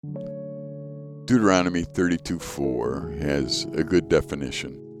Deuteronomy 32:4 has a good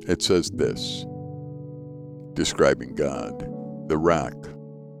definition. It says this, describing God, the rock.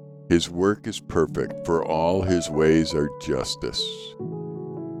 His work is perfect, for all his ways are justice.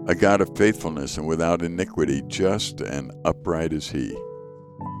 A God of faithfulness and without iniquity, just and upright is he.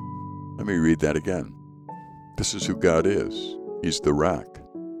 Let me read that again. This is who God is. He's the rock.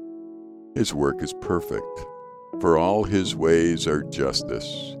 His work is perfect, for all his ways are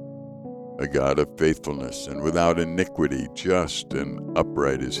justice. A God of faithfulness and without iniquity, just and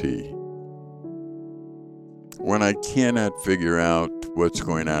upright is he. When I cannot figure out what's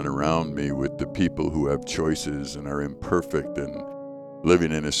going on around me with the people who have choices and are imperfect and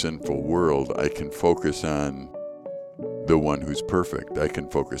living in a sinful world, I can focus on the one who's perfect. I can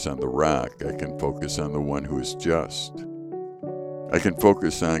focus on the rock. I can focus on the one who is just. I can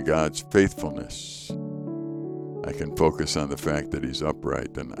focus on God's faithfulness. I can focus on the fact that he's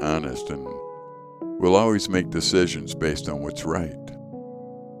upright and honest and will always make decisions based on what's right.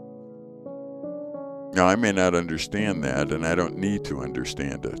 Now, I may not understand that, and I don't need to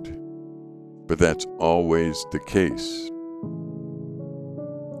understand it, but that's always the case.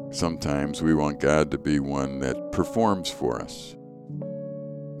 Sometimes we want God to be one that performs for us,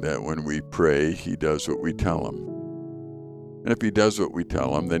 that when we pray, he does what we tell him. And if he does what we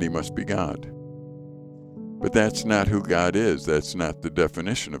tell him, then he must be God. But that's not who God is. That's not the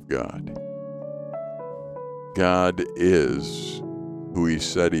definition of God. God is who he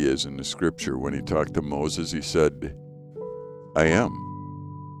said he is in the scripture. When he talked to Moses, he said, I am.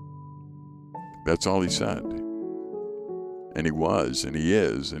 That's all he said. And he was, and he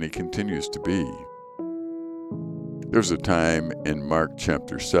is, and he continues to be. There's a time in Mark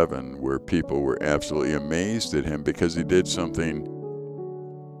chapter 7 where people were absolutely amazed at him because he did something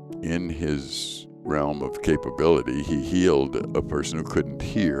in his realm of capability. He healed a person who couldn't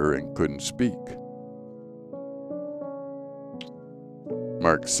hear and couldn't speak.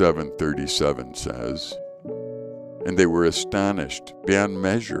 Mark 7:37 says, and they were astonished beyond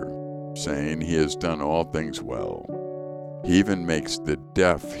measure, saying, he has done all things well. He even makes the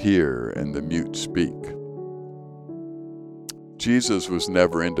deaf hear and the mute speak. Jesus was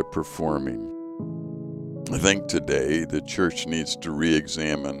never into performing. I think today the church needs to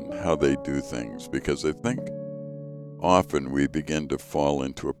re-examine how they do things, because I think often we begin to fall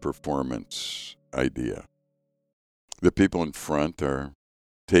into a performance idea. The people in front are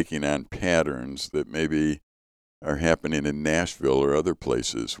taking on patterns that maybe are happening in Nashville or other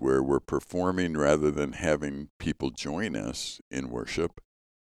places where we're performing rather than having people join us in worship.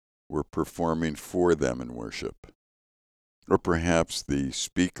 We're performing for them in worship. Or perhaps the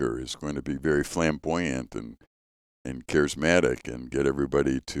speaker is going to be very flamboyant and charismatic and get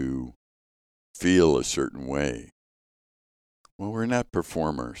everybody to feel a certain way. Well, we're not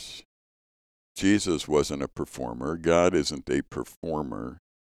performers. Jesus wasn't a performer. God isn't a performer.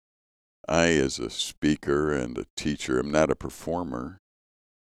 I, as a speaker and a teacher, am not a performer.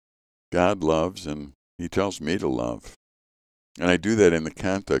 God loves, and he tells me to love. And I do that in the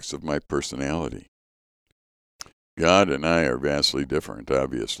context of my personality. God and I are vastly different,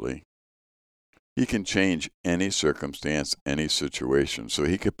 obviously. He can change any circumstance, any situation, so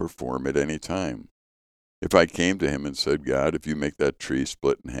he could perform at any time. If I came to him and said, God, if you make that tree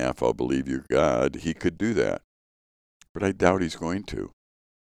split in half, I'll believe you're God, he could do that. But I doubt he's going to.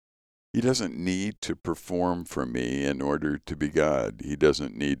 He doesn't need to perform for me in order to be God. He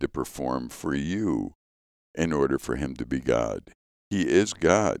doesn't need to perform for you in order for him to be God. He is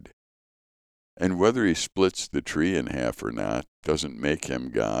God. And whether he splits the tree in half or not doesn't make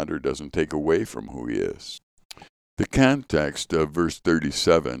him God or doesn't take away from who he is. The context of verse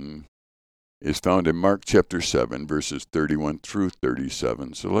 37 is found in Mark chapter 7, verses 31 through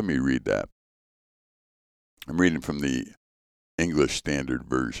 37. So let me read that. I'm reading from the English Standard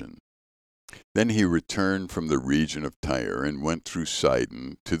Version. Then he returned from the region of Tyre and went through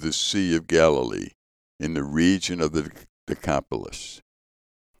Sidon to the Sea of Galilee in the region of the Decapolis.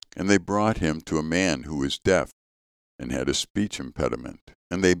 And they brought him to a man who was deaf and had a speech impediment,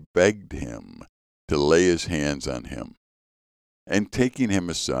 and they begged him to lay his hands on him. And taking him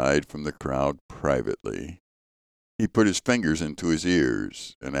aside from the crowd privately, he put his fingers into his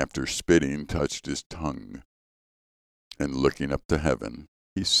ears, and after spitting, touched his tongue. And looking up to heaven,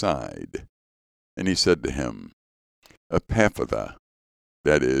 he sighed. And he said to him, Epaphatha,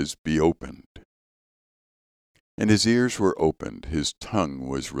 that is, be opened. And his ears were opened, his tongue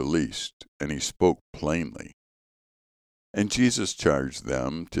was released, and he spoke plainly. And Jesus charged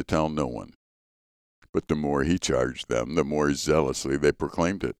them to tell no one. But the more he charged them, the more zealously they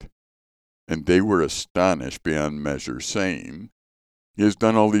proclaimed it. And they were astonished beyond measure, saying, He has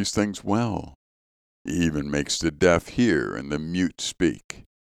done all these things well. He even makes the deaf hear and the mute speak.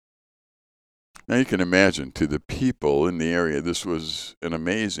 Now you can imagine, to the people in the area, this was an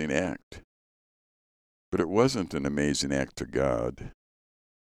amazing act. But it wasn't an amazing act to God.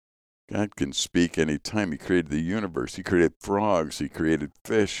 God can speak any time. He created the universe. He created frogs. He created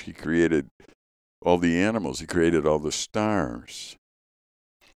fish. He created all the animals. He created all the stars.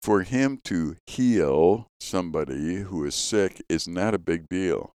 For him to heal somebody who is sick is not a big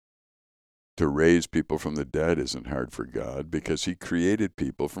deal. To raise people from the dead isn't hard for God because he created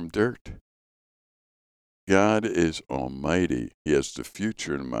people from dirt. God is almighty. He has the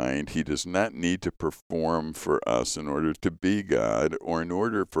future in mind. He does not need to perform for us in order to be God or in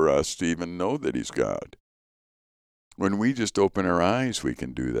order for us to even know that he's God. When we just open our eyes, we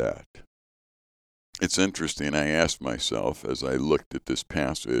can do that. It's interesting. I asked myself as I looked at this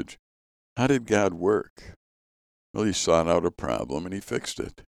passage, how did God work? Well, he sought out a problem and he fixed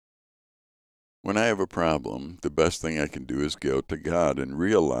it. When I have a problem, the best thing I can do is go to God and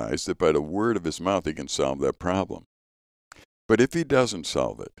realize that by the word of his mouth, he can solve that problem. But if he doesn't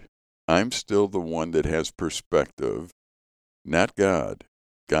solve it, I'm still the one that has perspective, not God.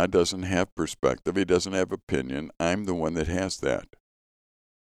 God doesn't have perspective. He doesn't have opinion. I'm the one that has that.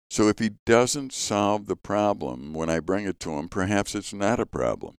 So if he doesn't solve the problem when I bring it to him, perhaps it's not a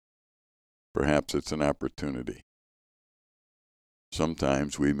problem. Perhaps it's an opportunity.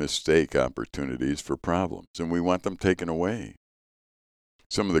 Sometimes we mistake opportunities for problems, and we want them taken away.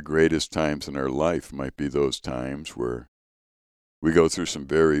 Some of the greatest times in our life might be those times where we go through some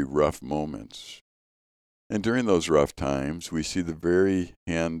very rough moments. And during those rough times, we see the very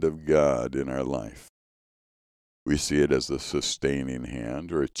hand of God in our life. We see it as a sustaining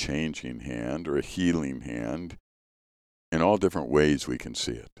hand, or a changing hand, or a healing hand. In all different ways we can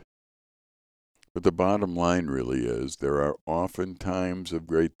see it. But the bottom line really is there are often times of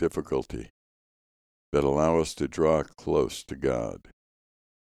great difficulty that allow us to draw close to God.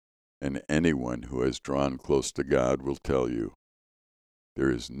 And anyone who has drawn close to God will tell you there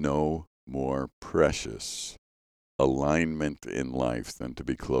is no more precious alignment in life than to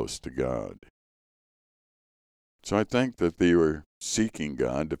be close to God. So I think that they were seeking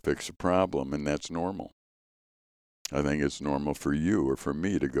God to fix a problem, and that's normal. I think it's normal for you or for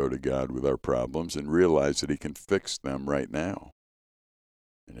me to go to God with our problems and realize that he can fix them right now.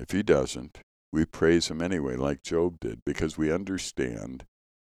 And if he doesn't, we praise him anyway, like Job did, because we understand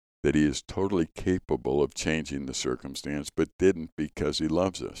that he is totally capable of changing the circumstance, but didn't because he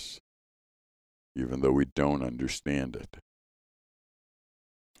loves us, even though we don't understand it.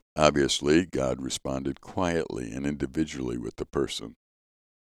 Obviously, God responded quietly and individually with the person.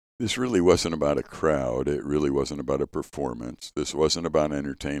 This really wasn't about a crowd. It really wasn't about a performance. This wasn't about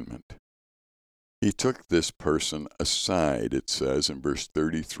entertainment. He took this person aside, it says in verse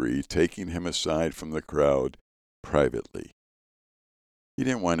 33, taking him aside from the crowd privately. He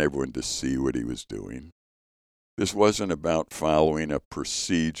didn't want everyone to see what he was doing. This wasn't about following a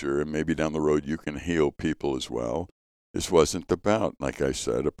procedure, and maybe down the road you can heal people as well. This wasn't about, like I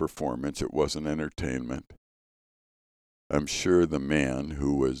said, a performance. It wasn't entertainment. I'm sure the man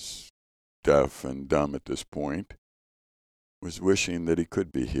who was deaf and dumb at this point was wishing that he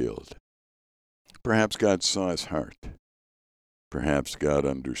could be healed. Perhaps God saw his heart. Perhaps God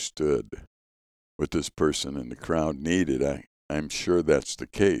understood what this person in the crowd needed. I'm sure that's the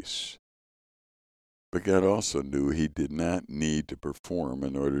case. But God also knew he did not need to perform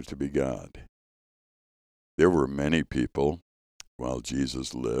in order to be God. There were many people, while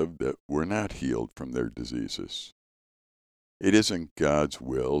Jesus lived, that were not healed from their diseases. It isn't God's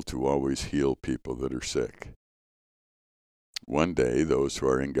will to always heal people that are sick. One day, those who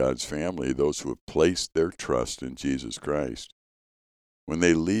are in God's family, those who have placed their trust in Jesus Christ, when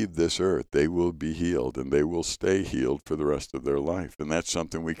they leave this earth, they will be healed, and they will stay healed for the rest of their life. And that's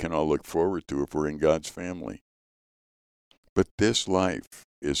something we can all look forward to if we're in God's family. But this life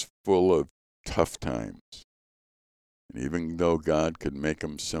is full of tough times. And even though God could make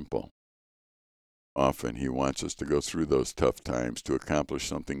them simple, often he wants us to go through those tough times to accomplish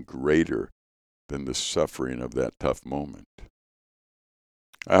something greater than the suffering of that tough moment.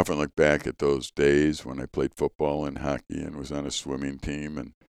 I often look back at those days when I played football and hockey and was on a swimming team,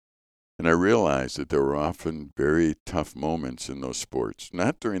 and I realized that there were often very tough moments in those sports.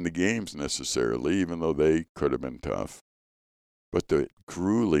 Not during the games necessarily, even though they could have been tough, but the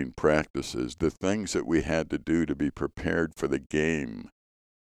grueling practices, the things that we had to do to be prepared for the game.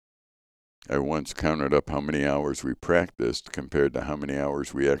 I once counted up how many hours we practiced compared to how many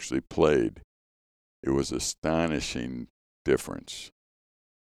hours we actually played. It was an astonishing difference.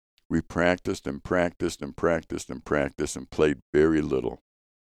 We practiced and practiced and practiced and practiced and played very little.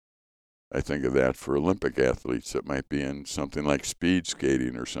 I think of that for Olympic athletes that might be in something like speed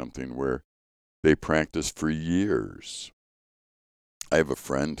skating or something where they practice for years. I have a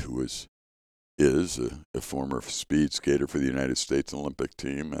friend who is a former speed skater for the United States Olympic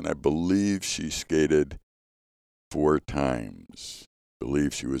team, and I believe she skated 4 times. I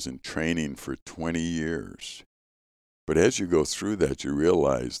believe she was in training for 20 years. But as you go through that, you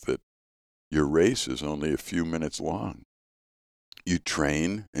realize that your race is only a few minutes long. You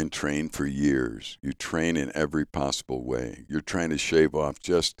train and train for years. You train in every possible way. You're trying to shave off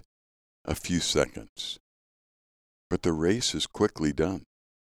just a few seconds. But the race is quickly done.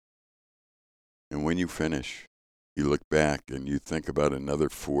 And when you finish, you look back and you think about another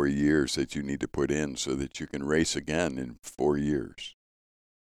 4 years that you need to put in so that you can race again in 4 years.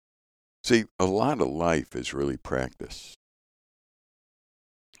 See, a lot of life is really practice.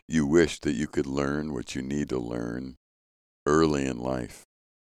 You wish that you could learn what you need to learn early in life.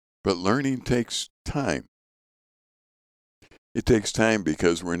 But learning takes time. It takes time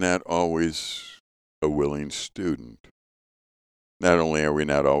because we're not always a willing student. Not only are we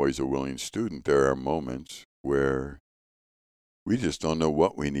not always a willing student, there are moments where we just don't know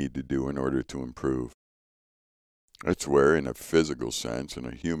what we need to do in order to improve. That's where, in a physical sense, in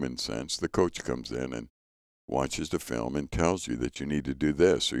a human sense, the coach comes in and watches the film and tells you that you need to do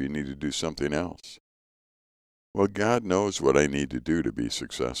this or you need to do something else. Well, God knows what I need to do to be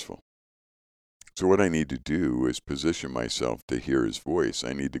successful. So what I need to do is position myself to hear His voice.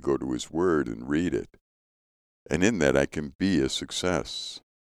 I need to go to His Word and read it. And in that, I can be a success.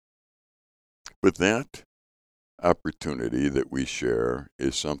 But that opportunity that we share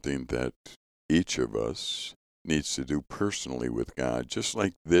is something that each of us needs to do personally with God, just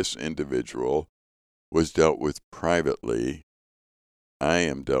like this individual was dealt with privately. I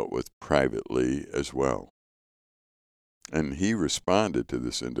am dealt with privately as well. And he responded to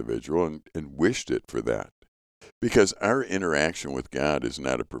this individual and wished it for that. Because our interaction with God is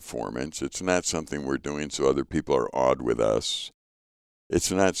not a performance. It's not something we're doing so other people are awed with us.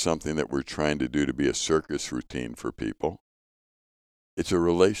 It's not something that we're trying to do to be a circus routine for people. It's a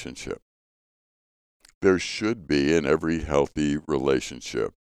relationship. There should be, in every healthy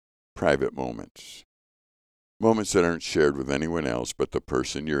relationship, private moments. Moments that aren't shared with anyone else but the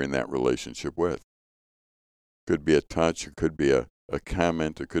person you're in that relationship with. Could be a touch, it could be a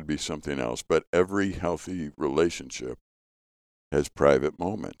comment, it could be something else. But every healthy relationship has private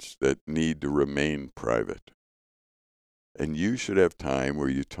moments that need to remain private. And you should have time where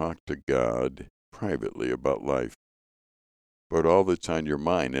you talk to God privately about life. But all that's on your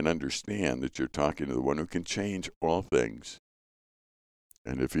mind, and understand that you're talking to the one who can change all things.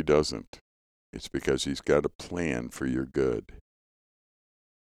 And if He doesn't, it's because He's got a plan for your good.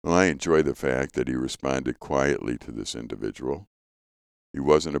 Well, I enjoy the fact that he responded quietly to this individual. He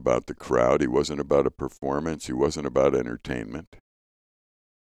wasn't about the crowd. He wasn't about a performance. He wasn't about entertainment.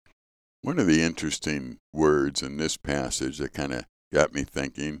 One of the interesting words in this passage that kind of got me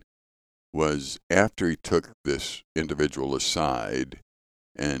thinking was after he took this individual aside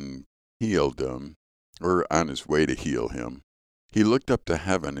and healed him, or on his way to heal him, he looked up to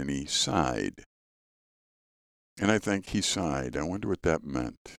heaven and he sighed. And I think he sighed. I wonder what that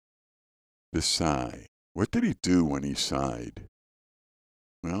meant. The sigh. What did he do when he sighed?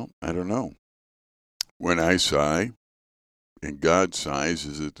 Well, I don't know. When I sigh and God sighs,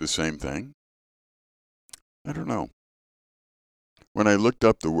 is it the same thing? I don't know. When I looked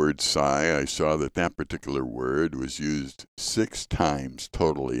up the word sigh, I saw that that particular word was used 6 times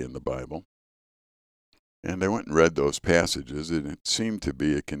totally in the Bible. And I went and read those passages, and it seemed to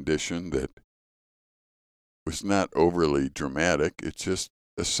be a condition that was not overly dramatic. It's just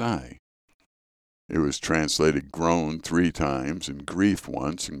a sigh. It was translated groan 3 times, and grief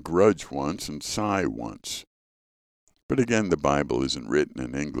once, and grudge once, and sigh once. But again, the Bible isn't written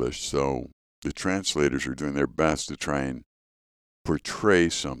in English, so the translators are doing their best to try and portray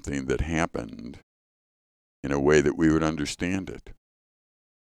something that happened in a way that we would understand it.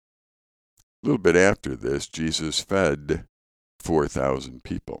 A little bit after this, Jesus fed 4,000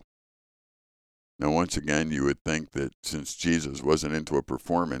 people. Now, once again, you would think that since Jesus wasn't into a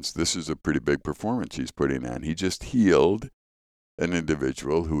performance, this is a pretty big performance he's putting on. He just healed an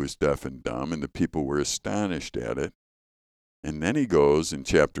individual who was deaf and dumb, and the people were astonished at it. And then he goes in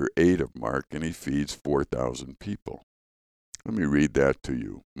chapter 8 of Mark, and he feeds 4,000 people. Let me read that to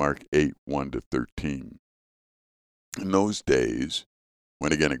you. Mark 8, 1-13. In those days,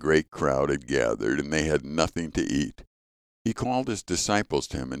 when again a great crowd had gathered, and they had nothing to eat, he called his disciples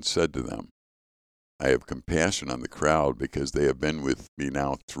to him and said to them, I have compassion on the crowd because they have been with me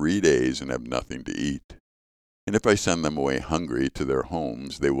now 3 days and have nothing to eat. And if I send them away hungry to their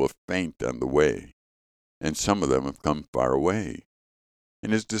homes, they will faint on the way. And some of them have come far away.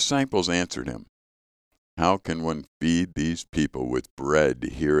 And his disciples answered him, How can one feed these people with bread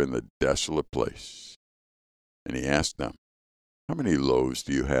here in the desolate place? And he asked them, How many loaves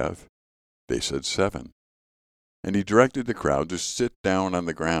do you have? They said 7. And he directed the crowd to sit down on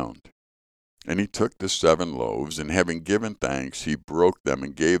the ground. And he took the 7 loaves, and having given thanks, he broke them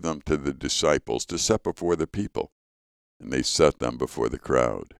and gave them to the disciples to set before the people. And they set them before the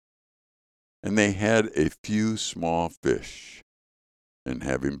crowd. And they had a few small fish. And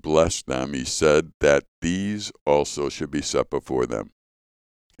having blessed them, he said that these also should be set before them.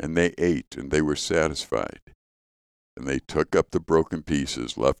 And they ate, and they were satisfied. And they took up the broken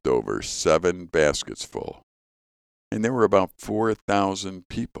pieces left over, 7 baskets full. And there were about 4,000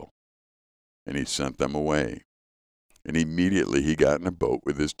 people. And he sent them away. And immediately he got in a boat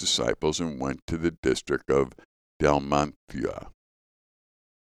with his disciples and went to the district of Dalmanutha.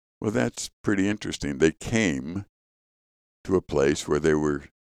 Well, that's pretty interesting. They came to a place where they were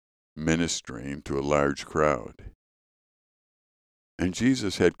ministering to a large crowd. And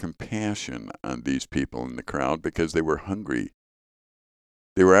Jesus had compassion on these people in the crowd because they were hungry.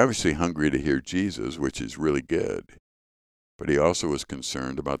 They were obviously hungry to hear Jesus, which is really good. But he also was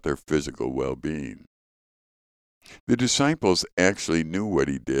concerned about their physical well-being. The disciples actually knew what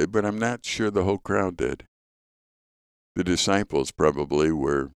he did, but I'm not sure the whole crowd did. The disciples probably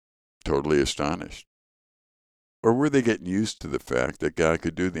were totally astonished. Or were they getting used to the fact that God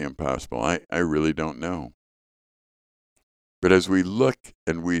could do the impossible? I really don't know. But as we look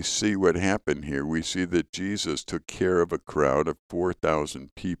and we see what happened here, we see that Jesus took care of a crowd of 4,000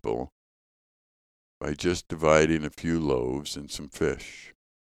 people by just dividing a few loaves and some fish.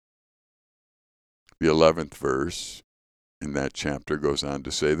 The 11th verse in that chapter goes on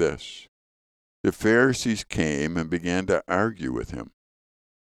to say this. The Pharisees came and began to argue with him,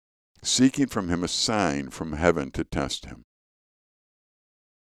 seeking from him a sign from heaven to test him.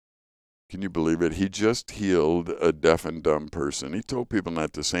 Can you believe it? He just healed a deaf and dumb person. He told people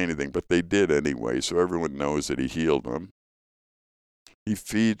not to say anything, but they did anyway, so everyone knows that he healed them. He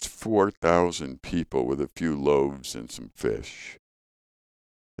feeds 4,000 people with a few loaves and some fish.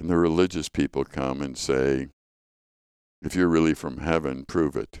 And the religious people come and say, if you're really from heaven,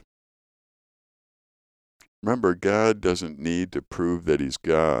 prove it. Remember, God doesn't need to prove that he's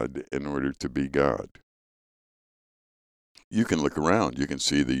God in order to be God. You can look around. You can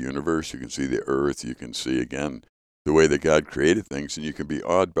see the universe. You can see the earth. You can see, again, the way that God created things, and you can be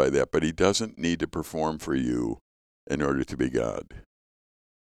awed by that. But he doesn't need to perform for you in order to be God.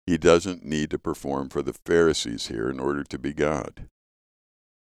 He doesn't need to perform for the Pharisees here in order to be God.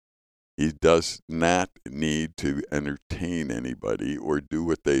 He does not need to entertain anybody or do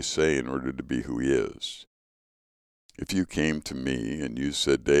what they say in order to be who he is. If you came to me and you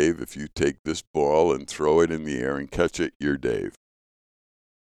said, Dave, if you take this ball and throw it in the air and catch it, you're Dave.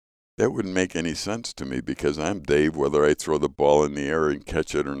 That wouldn't make any sense to me because I'm Dave whether I throw the ball in the air and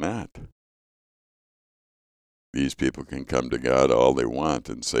catch it or not. These people can come to God all they want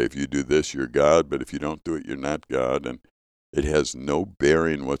and say, if you do this, you're God, but if you don't do it, you're not God. And it has no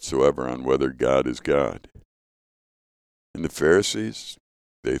bearing whatsoever on whether God is God. And the Pharisees,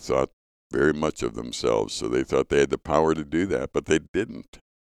 they thought very much of themselves, so they thought they had the power to do that, but they didn't.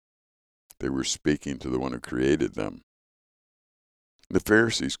 They were speaking to the one who created them. The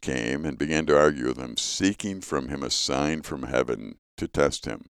Pharisees came and began to argue with him, seeking from him a sign from heaven to test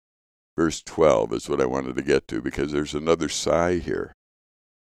him. Verse 12 is what I wanted to get to, because there's another sigh here.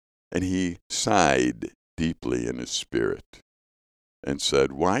 And he sighed deeply in his spirit and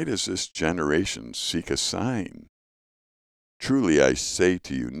said, Why does this generation seek a sign? Truly I say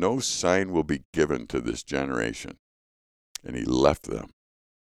to you, no sign will be given to this generation. And he left them,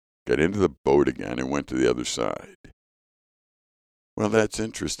 got into the boat again, and went to the other side. Well, that's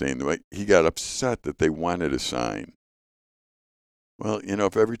interesting. He got upset that they wanted a sign. Well,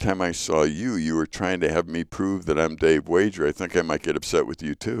 if every time I saw you, you were trying to have me prove that I'm Dave Wager, I think I might get upset with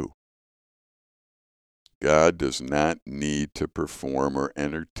you too. God does not need to perform or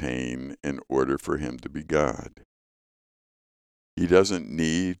entertain in order for him to be God. He doesn't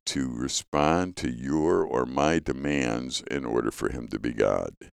need to respond to your or my demands in order for him to be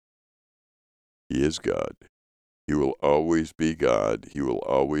God. He is God. He will always be God. He will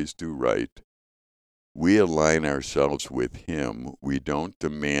always do right. We align ourselves with him. We don't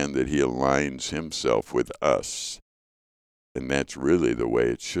demand that he aligns himself with us. And that's really the way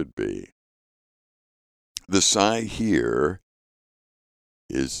it should be. The sigh here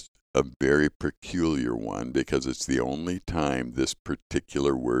is a very peculiar one because it's the only time this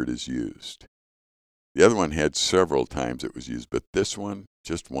particular word is used. The other one had several times it was used, but this one,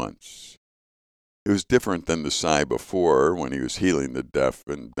 just once. It was different than the sigh before when he was healing the deaf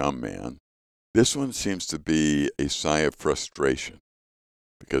and dumb man. This one seems to be a sigh of frustration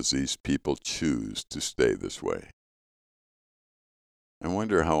because these people choose to stay this way. I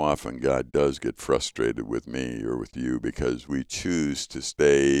wonder how often God does get frustrated with me or with you because we choose to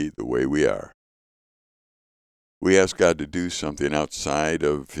stay the way we are. We ask God to do something outside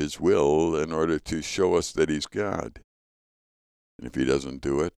of His will in order to show us that He's God. And if He doesn't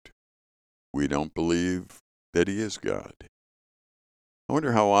do it, we don't believe that He is God. I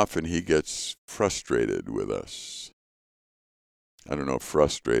wonder how often He gets frustrated with us. I don't know if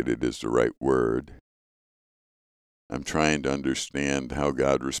frustrated is the right word. I'm trying to understand how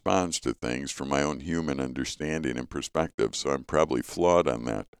God responds to things from my own human understanding and perspective, so I'm probably flawed on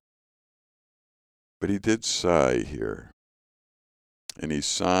that. But He did sigh here. And He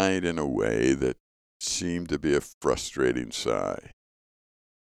sighed in a way that seemed to be a frustrating sigh.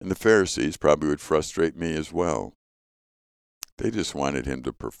 And the Pharisees probably would frustrate me as well. They just wanted Him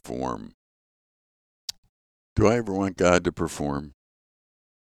to perform. Do I ever want God to perform?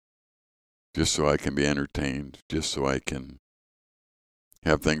 Just so I can be entertained, just so I can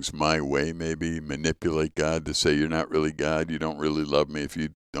have things my way, maybe manipulate God to say you're not really God, you don't really love me if you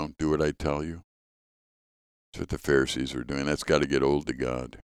don't do what I tell you. That's what the Pharisees are doing. That's got to get old to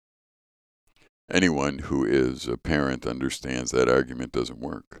God. Anyone who is a parent understands that argument doesn't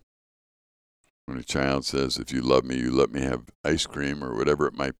work. When a child says, if you love me, you let me have ice cream or whatever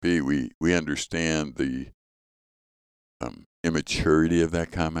it might be, we understand the immaturity of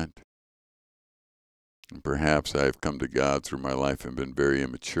that comment. And perhaps I've come to God through my life and been very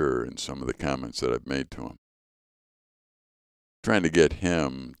immature in some of the comments that I've made to Him. Trying to get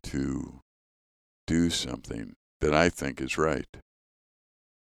Him to do something that I think is right.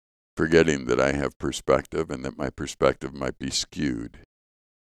 Forgetting that I have perspective and that my perspective might be skewed.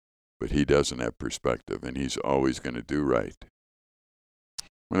 But He doesn't have perspective, and He's always going to do right.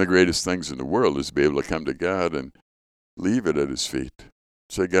 One of the greatest things in the world is to be able to come to God and leave it at His feet.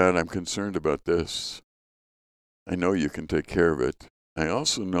 Say, God, I'm concerned about this. I know you can take care of it. I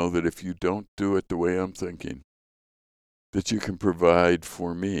also know that if you don't do it the way I'm thinking, that you can provide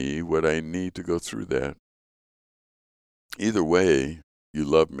for me what I need to go through that. Either way, you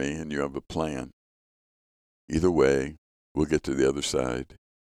love me and you have a plan. Either way, we'll get to the other side.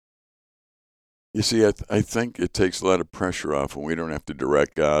 You see, I think it takes a lot of pressure off when we don't have to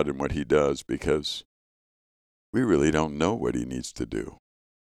direct God and what He does because we really don't know what He needs to do.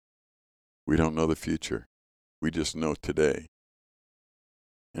 We don't know the future. We just know today.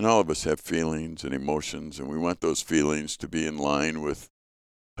 And all of us have feelings and emotions, and we want those feelings to be in line with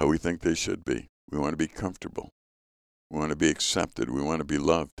how we think they should be. We want to be comfortable. We want to be accepted. We want to be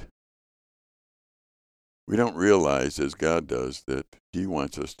loved. We don't realize, as God does, that He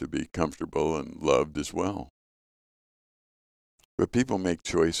wants us to be comfortable and loved as well. But people make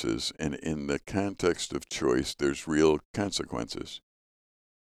choices, and in the context of choice, there's real consequences.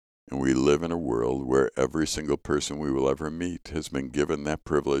 And we live in a world where every single person we will ever meet has been given that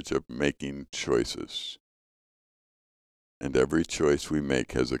privilege of making choices. And every choice we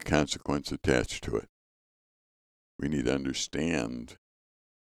make has a consequence attached to it. We need to understand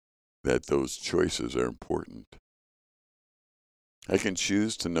that those choices are important. I can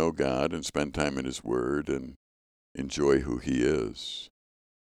choose to know God and spend time in His Word and enjoy who He is.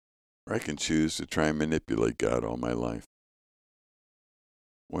 Or I can choose to try and manipulate God all my life.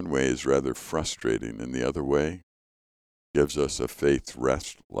 One way is rather frustrating, and the other way gives us a faith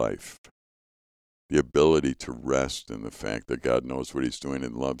rest life. The ability to rest in the fact that God knows what He's doing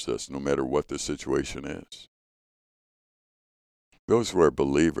and loves us, no matter what the situation is. Those who are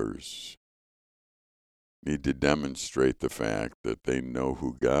believers need to demonstrate the fact that they know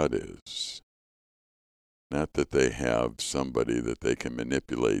who God is, not that they have somebody that they can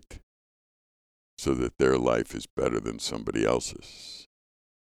manipulate so that their life is better than somebody else's.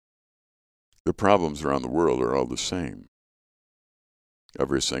 The problems around the world are all the same.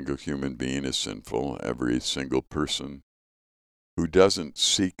 Every single human being is sinful. Every single person who doesn't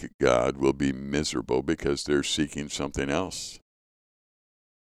seek God will be miserable because they're seeking something else.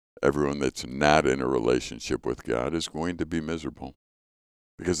 Everyone that's not in a relationship with God is going to be miserable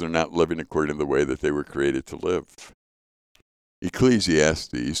because they're not living according to the way that they were created to live.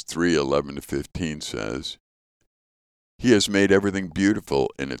 Ecclesiastes 3:11-15 says, He has made everything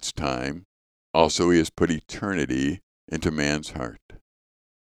beautiful in its time. Also, He has put eternity into man's heart.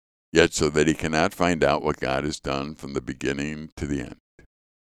 Yet so that he cannot find out what God has done from the beginning to the end.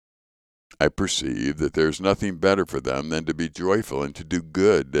 I perceive that there is nothing better for them than to be joyful and to do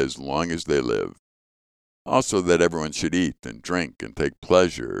good as long as they live. Also that everyone should eat and drink and take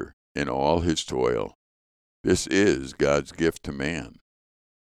pleasure in all his toil. This is God's gift to man.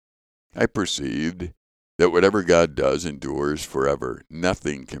 I perceived that whatever God does endures forever.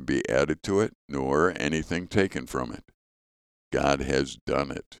 Nothing can be added to it, nor anything taken from it. God has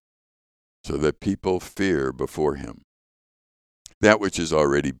done it, so that people fear before him. That which has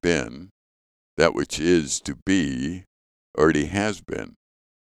already been, that which is to be, already has been,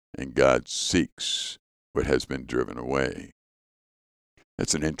 and God seeks what has been driven away.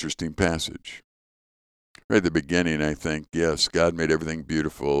 That's an interesting passage. Right at the beginning, I think, yes, God made everything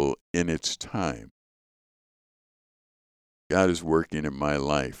beautiful in its time. God is working in my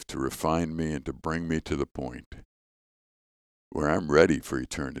life to refine me and to bring me to the point where I'm ready for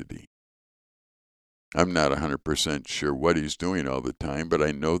eternity. I'm not 100% sure what he's doing all the time, but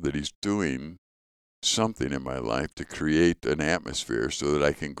I know that he's doing something in my life to create an atmosphere so that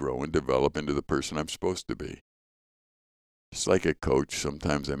I can grow and develop into the person I'm supposed to be. It's like a coach.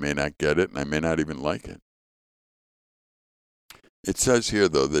 Sometimes I may not get it, and I may not even like it. It says here,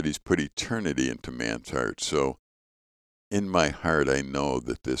 though, that he's put eternity into man's heart. So in my heart, I know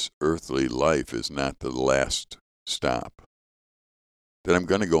that this earthly life is not the last stop, that I'm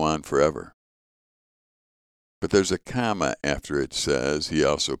going to go on forever. But there's a comma after it says he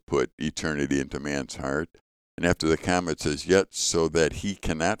also put eternity into man's heart. And after the comma it says, yet so that he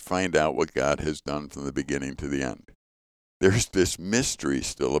cannot find out what God has done from the beginning to the end. There's this mystery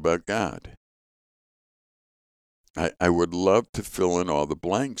still about God. I would love to fill in all the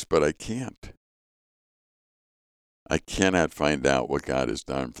blanks, but I can't. I cannot find out what God has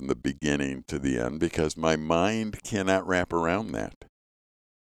done from the beginning to the end because my mind cannot wrap around that.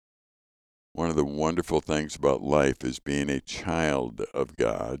 One of the wonderful things about life is being a child of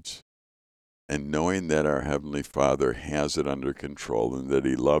God's and knowing that our Heavenly Father has it under control and that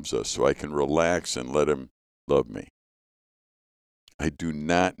he loves us, so I can relax and let him love me. I do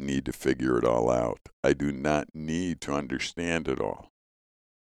not need to figure it all out. I do not need to understand it all.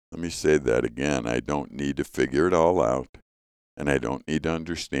 Let me say that again. I don't need to figure it all out, and I don't need to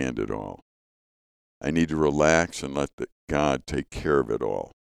understand it all. I need to relax and let God take care of it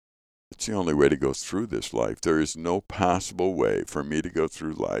all. It's the only way to go through this life. There is no possible way for me to go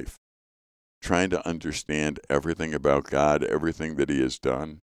through life trying to understand everything about God, everything that he has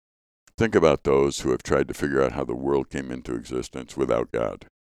done. Think about those who have tried to figure out how the world came into existence without God.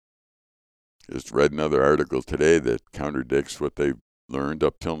 Just read another article today that contradicts what they've learned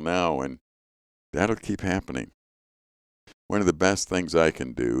up till now, and that'll keep happening. One of the best things I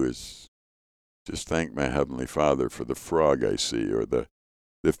can do is just thank my Heavenly Father for the frog I see, or the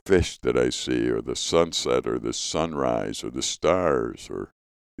fish that I see, or the sunset, or the sunrise, or the stars, or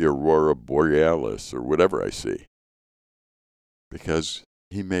the aurora borealis, or whatever I see. Because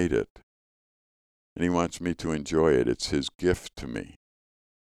he made it, and he wants me to enjoy it. It's his gift to me.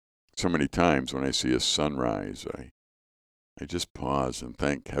 So many times when I see a sunrise, I just pause and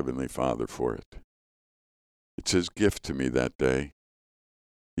thank Heavenly Father for it. It's his gift to me that day.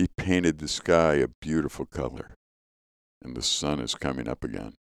 He painted the sky a beautiful color, and the sun is coming up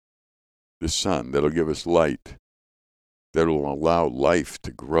again. The sun that'll give us light, that'll allow life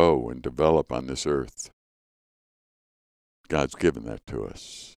to grow and develop on this earth. God's given that to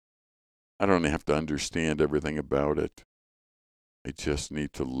us. I don't have to understand everything about it. I just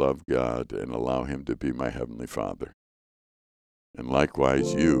need to love God and allow him to be my Heavenly Father. And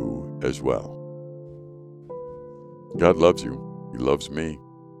likewise you as well. God loves you. He loves me.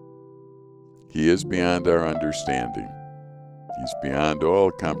 He is beyond our understanding. He's beyond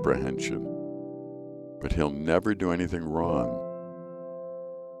all comprehension. But he'll never do anything wrong.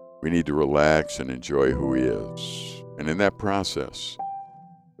 We need to relax and enjoy who he is. And in that process,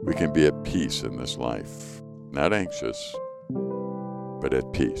 we can be at peace in this life. Not anxious, but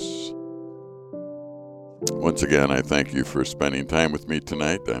at peace. Once again, I thank you for spending time with me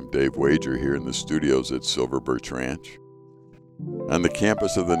tonight. I'm Dave Wager here in the studios at Silver Birch Ranch on the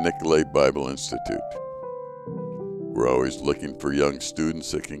campus of the Nicolay Bible Institute. We're always looking for young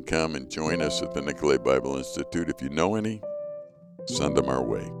students that can come and join us at the Nicolay Bible Institute. If you know any, send them our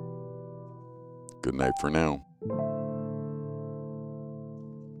way. Good night for now.